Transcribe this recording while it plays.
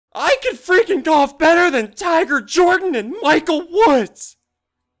I can freaking golf better than Tiger Jordan and Michael Woods.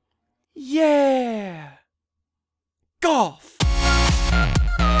 Yeah. Golf.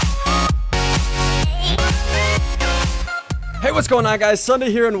 Hey, what's going on, guys? SSundee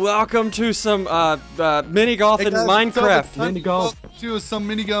here, and welcome to some mini golf in Minecraft. Mini golf. To some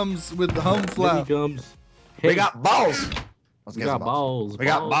mini gums with the home flap. Mini gums. Hey. We got balls. We got balls. We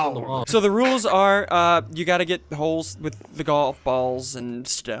got balls. So the rules are, you gotta get holes with the golf balls and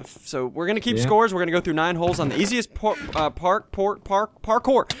stuff. So we're gonna keep scores. We're gonna go through 9 holes on the easiest parkour.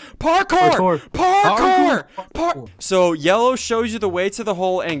 So yellow shows you the way to the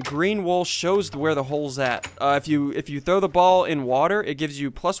hole, and green wool shows where the hole's at. If you throw the ball in water, it gives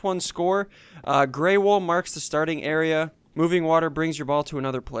you +1 score. Gray wool marks the starting area. Moving water brings your ball to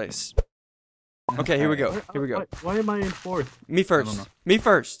another place. Okay, here we go. Here we go. Why am I in 4th? Me first. Me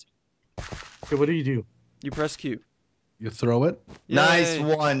first. Okay, what do? You press Q. You throw it. Yay. Nice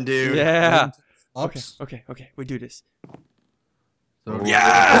one, dude. Yeah. Okay. We do this. So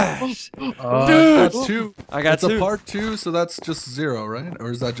yes! Dude! That's 2. I got 2. It's a part 2, so that's just 0, right?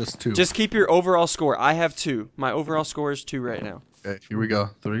 Or is that just 2? Just keep your overall score. I have 2. My overall score is 2 right now. Okay, here we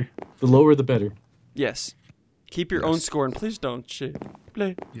go. 3. The lower the better. Yes. Keep your own score, and please don't cheat.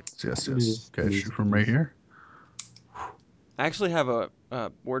 Play. Yes. Okay, shoot from right here. I actually have a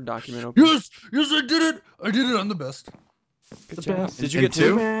Word document open. Yes, I did it. I'm the best. Good job. Did you get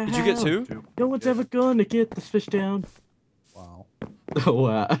 2? Did you get 2? No one's ever gonna get this fish down. Wow. Oh,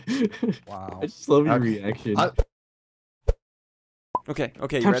 wow. Wow. I just love your reaction. Okay,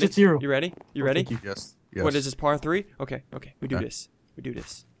 you ready? 0. You ready? You ready? Yes. What is this, par 3? Okay. We do this. He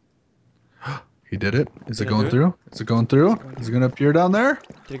did it. Is it going through? Is it going through? Is it going to appear down there?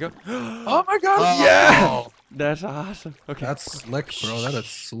 Did it go? Oh my god. Yeah! That's awesome. Okay. That's slick, bro. That is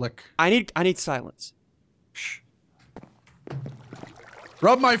slick. I need silence. Shh.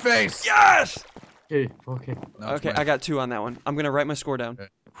 Rub my face. Yes! Okay. Okay, I got 2 on that one. I'm going to write my score down. Okay.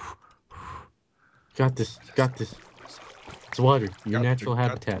 Got this. It's water. Your natural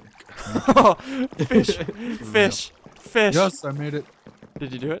habitat. Fish. Yes, I made it.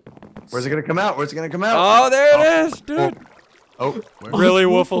 Did you do it? Where's it gonna come out? Oh, there it is, dude. Oh. Really,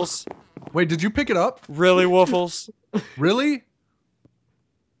 Woofles? Wait, did you pick it up? Really, Woofles? Really?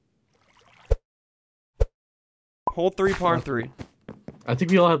 Hole 3, par 3. I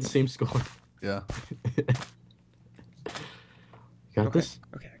think we all have the same score. Yeah. Got this?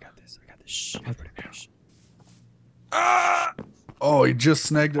 Okay, I got this. Shh. Oh, he just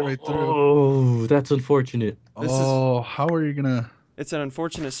snagged it right through. Oh, that's unfortunate. How are you gonna? It's an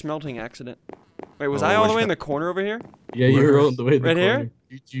unfortunate smelting accident. Wait, was I all the way in the corner over here? Yeah, you were all the way in the right corner.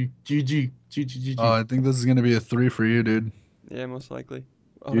 here? GG. Oh, I think this is gonna be a 3 for you, dude. Yeah, most likely.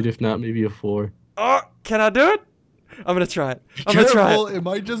 Oh. Dude, if not, maybe a 4. Oh, can I do it? I'm gonna try it. Careful, it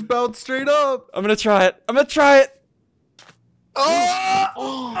might just bounce straight up. I'm gonna try it.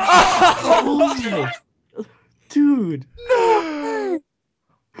 Oh! Dude. No.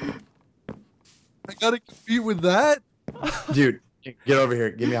 I gotta compete with that. Dude, get over here.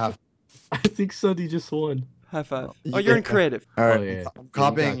 Give me a high five. I think SSundee just won. High 5. Oh, you're in creative. All right, yeah. I'm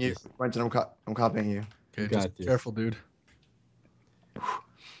copying you. Quentin, I'm copying you. Okay, just be careful, dude.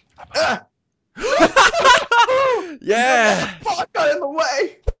 Yeah! I got in the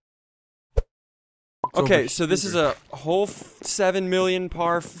way. Okay, so this is a hole 7 million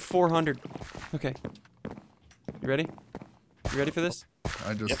par 400. Okay. You ready? You ready for this?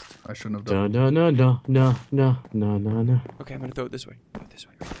 I shouldn't have done. No. Okay, I'm gonna throw it this way.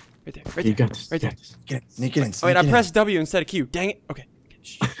 Right there. You got this. Get it. Sneak it in. Oh wait, I pressed W instead of Q. Dang it. Okay.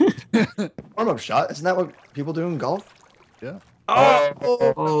 Warm-up shot. Isn't that what people do in golf? Yeah.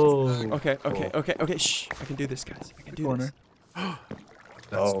 Oh. Okay. Shh. I can do this, guys. I can do this.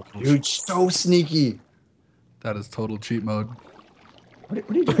 Oh, dude, so sneaky. That is total cheat mode. What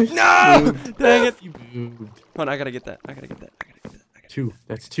are you doing? No! Dang it. You moved. Hold on, I gotta get that. 2.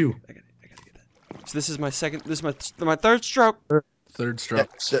 That's 2. I gotta get that. So this is my second. This is my 3rd stroke. Third stroke. Yeah,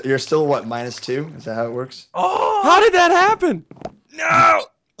 so you're still what, -2? Is that how it works? Oh! How did that happen? No!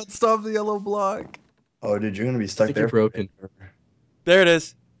 Let's stop the yellow block. Oh, dude, you're gonna be stuck there. You're broken. There it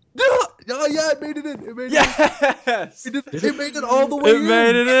is. Oh yeah, it made it in. Yes! It made it all the way in. It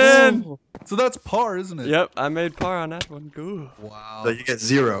made it in. So that's par, isn't it? Yep, I made par on that one. Good. Wow. So you get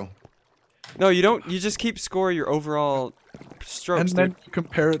 0. No, you don't. You just keep score your overall strokes. And then you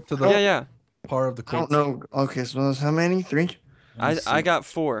compare it to the par of the course. I don't know. Okay, so that's how many? 3? I got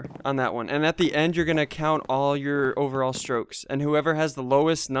 4 on that one. And at the end, you're gonna count all your overall strokes, and whoever has the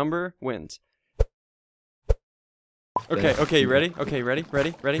lowest number wins. Okay, you ready? Okay, ready?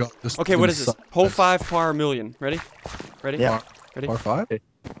 Okay, what is this? Hole 5 par million. Ready? Yeah. Ready? Par 5?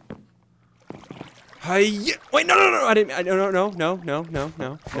 Hi. Wait, no. I didn't. No.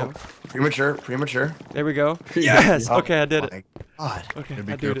 Premature. There we go. Yes. Oh, Okay, I did it. my God. Okay, Gotta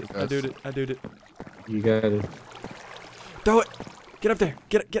be I did it. careful, I guys. did it. I did it. You got it. Throw it. Get up there.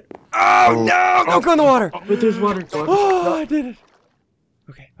 Get. Oh no! Don't go in the water. But there's water. Oh, I did it.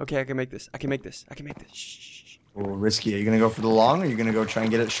 Okay, I can make this. Shh. Oh, risky. Are you gonna go for the long, or are you gonna go try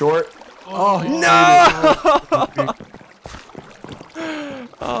and get it short? Oh, No!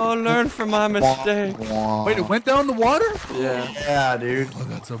 Oh, learn from my mistake. Wait, it went down the water? Yeah. Yeah, dude. Oh,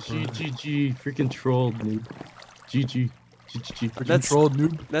 that's so brutal. GG. Freaking trolled, dude. GG. That's- Controlled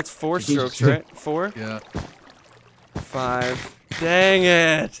noob. That's 4 strokes, right? 4, Yeah. 5. Dang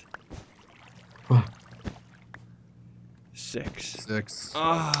it. 6. 6.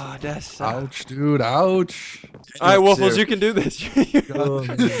 Oh, that's. Ouch, dude. Ouch. All right, Waffles, Dude. you can do this. You can Oh,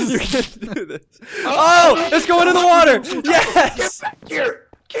 man. do this. Oh, it's going in the water. Yes.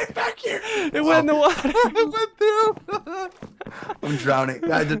 Get back here! It went in the water. It went through. I'm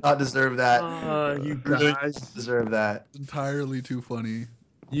drowning. I did not deserve that. You Really guys. deserve that. Entirely too funny.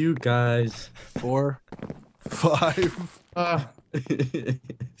 You guys. 4, 5,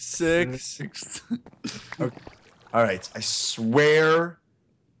 6. 6. All right, I swear.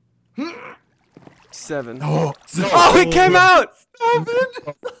 7. Oh, no. Oh, it came out.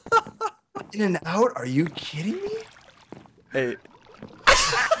 In and out? Are you kidding me? 8.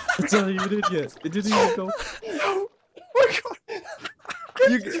 It's not even in yet. It didn't even go. No. Oh my God.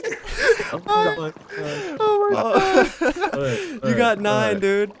 Oh my God. Oh my God. Alright, You got 9, alright.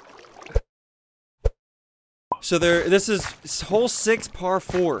 dude. So this is hole 6, par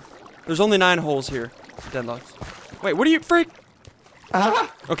 4. There's only 9 holes here. Deadlocks. Wait, what are you freak?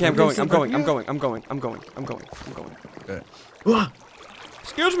 Ah, Okay, I'm Okay, going. Okay. What?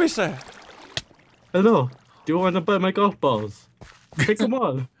 Excuse me, sir. Hello. Do you want to buy my golf balls? Take them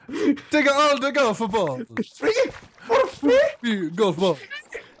all. Take all the golf ball. free? For free? Golf ball.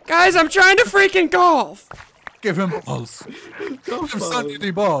 Guys, I'm trying to freaking golf. Give him balls. Golf Give Sunday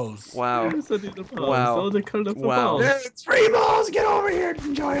the balls. Wow. Wow. Wow. So the colorful Wow. balls. Yeah, it's free balls. Get over here and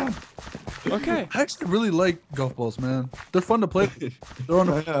enjoy them. Okay. I actually really like golf balls, man. They're fun to play with. They're on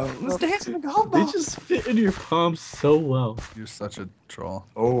a... Let's dance in the golf They ball. just fit in your palms so well. You're such a troll.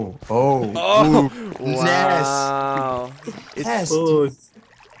 Oh. Oh. Ooh. Wow. Yes. Oh,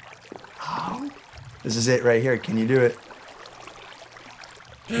 Oh. This is it right here. Can you do it?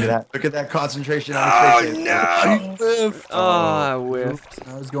 Look at that. Look at that concentration on his face. no. Whiffed. Oh, I whiffed.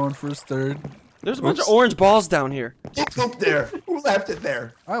 I was going for his 3rd. There's a bunch of orange balls down here. It's up there. Who left it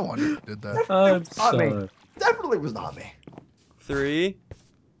there? I wonder who did that. I'm Not me. sorry. Definitely was not me. 3.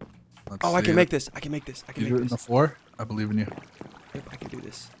 Let's Oh, I see can it. make this. I can make this. I can You do make it in the this. 4? I believe in you. Yep, I can do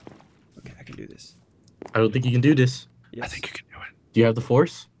this. Okay, I can do this. I don't think you can do this. Yes. I think you can do it. Do you have the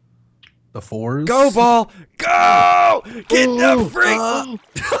force? The 4s? Go, ball! Go! Get the Ooh, freak! oh.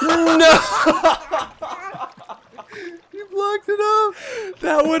 No! You blocked it up!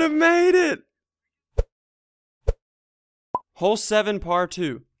 That would have made it! Hole 7, par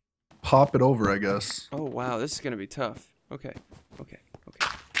 2. Pop it over, I guess. Oh, wow, this is gonna be tough. Okay.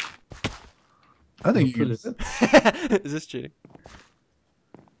 I think you can. Is this cheating?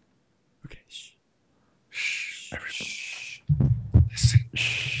 Okay, shh. Shh. Everybody. Listen.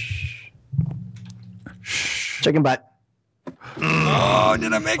 Chicken butt. Oh,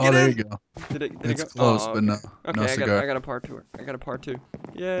 did I make Oh, it there in? you go. Did it It's go? close, Oh, but no. okay, No I cigar. got a par 2. I got a par 2.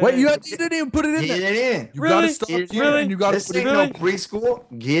 Yeah. Wait, you didn't even put it in Get there. it in. You Really? gotta stop here Really? and you gotta This put it ain't in. no Really?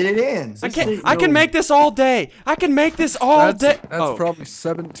 preschool. Get it in. I can make this all day. I can make this all day. That's Oh. probably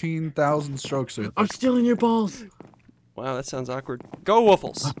 17,000 strokes. Right there. I'm stealing your balls. Wow, that sounds awkward. Go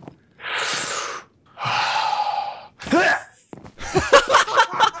Waffles.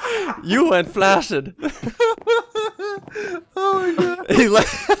 You went flaccid. Oh my god. He le-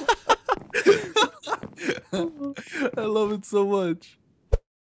 I love it so much.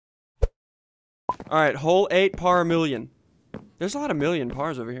 All right, hole 8, par 1,000,000. There's a lot of million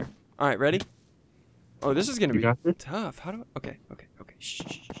pars over here. All right, ready? Oh, this is gonna You be got it? tough. How do I? Okay. Shh.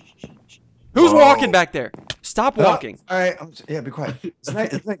 Who's walking back there? Stop walking. All right. Yeah, be quiet.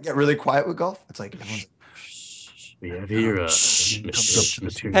 Doesn't that get really quiet with golf? It's like everyone's. We have here,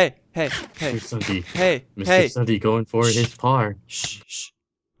 Mr. Hey. SSundee. Hey. Mr. SSundee going for his par. Shh.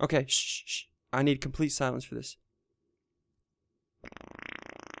 Okay. Shh. I need complete silence for this.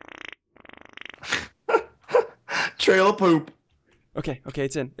 Trail of poop. Okay.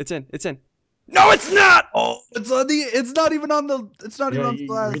 It's in. No, it's not. Oh, it's on the. It's not even on the. It's not even on the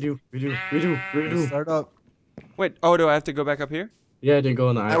glass. Redo. Start up. Wait. Oh, do I have to go back up here? Yeah, I didn't go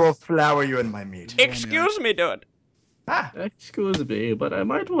on the I ice. will flour you in my meat. Excuse me, dude. Ah. Excuse me, but I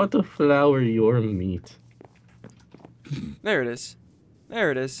might want to flour your meat. There it is.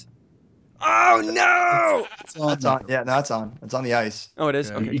 There it is. Oh no! That's on. Yeah, no, it's on. It's on the ice. Oh, it is.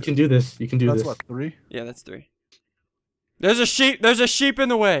 Yeah. Okay. You can do this. You can do That's this. what, 3? Yeah, that's 3. There's a sheep. There's a sheep in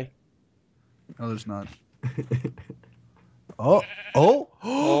the way. No, there's not. Oh, oh,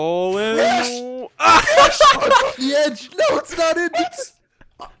 Hole in. Yes! Ah! the edge. No, it's not in. It's...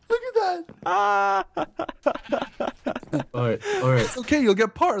 Look at that. Ah! All right. All right. It's okay. You'll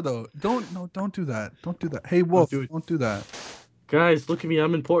get par though. Don't do that. Don't do that. Hey, Wolf, do it. don't do that. Guys, look at me.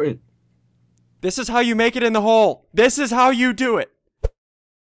 I'm important. This is how you make it in the hole. This is how you do it.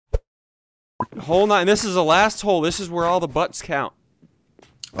 Hole 9. This is the last hole. This is where all the butts count.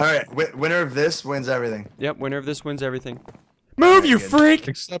 All right, winner of this wins everything. Yep, winner of this wins everything. Move, you good. freak!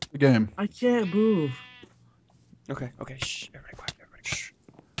 Accept the game. I can't move. Okay, okay, shh. Everybody quiet, everybody shh.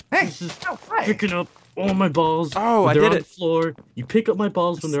 Hey, This is no, hey. picking up all my balls. Oh, when I they're did on it. the floor. You pick up my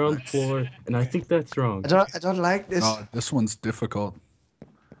balls when they're on the floor, and I think that's wrong. I don't like this. Oh, this one's difficult.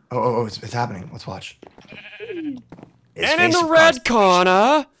 Oh, it's happening. Let's watch. And in the red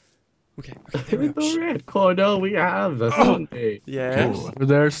corner. Okay, there we In go. the Shh. red corner, we have the Sunday. Yes. Over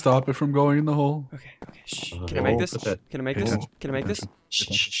there, stop it from going in the hole. Okay, okay, shh. Can I make this? Put that- Can I make Pay this? attention. Can I make this? Shh,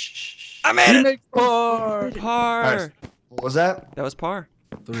 shh, shh, shh. I made it! Make par. Par. Alright. What was that? That was par.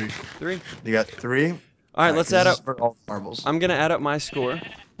 3. 3. You got 3. All right, let's add up. For all marbles. I'm gonna add up my score.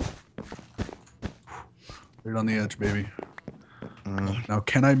 Right on the edge, baby. Now,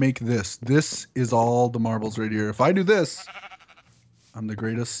 can I make this? This is all the marbles right here. If I do this, I'm the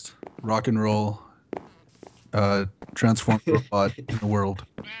greatest rock and roll transform robot in the world.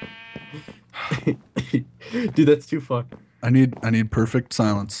 Dude, that's too far. I need perfect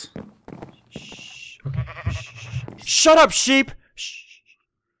silence. Shut up, sheep. Shh.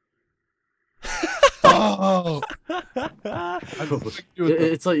 Oh!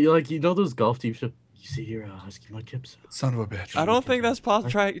 It's like you know those golf teams. You see here, husky mudchips. Son of a bitch. I don't think that's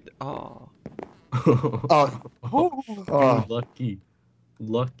possible. Try. Oh. Oh, oh, Lucky.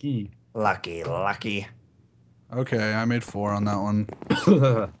 lucky. Okay, I made 4 on that one.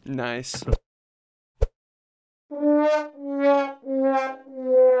 Nice.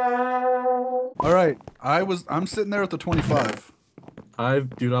 All right, I'm sitting there at the 25.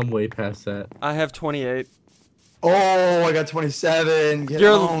 Dude, I'm way past that. I have 28. Oh, I got 27. Get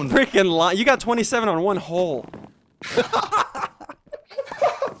You're owned. freaking lying. You got 27 on one hole.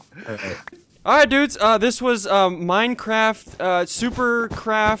 Alright. All right, dudes. This was Minecraft,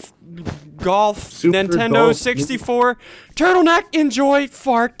 Supercraft, Golf, Super Nintendo Golf. 64. Turtleneck, enjoy,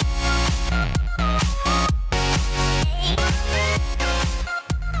 fart.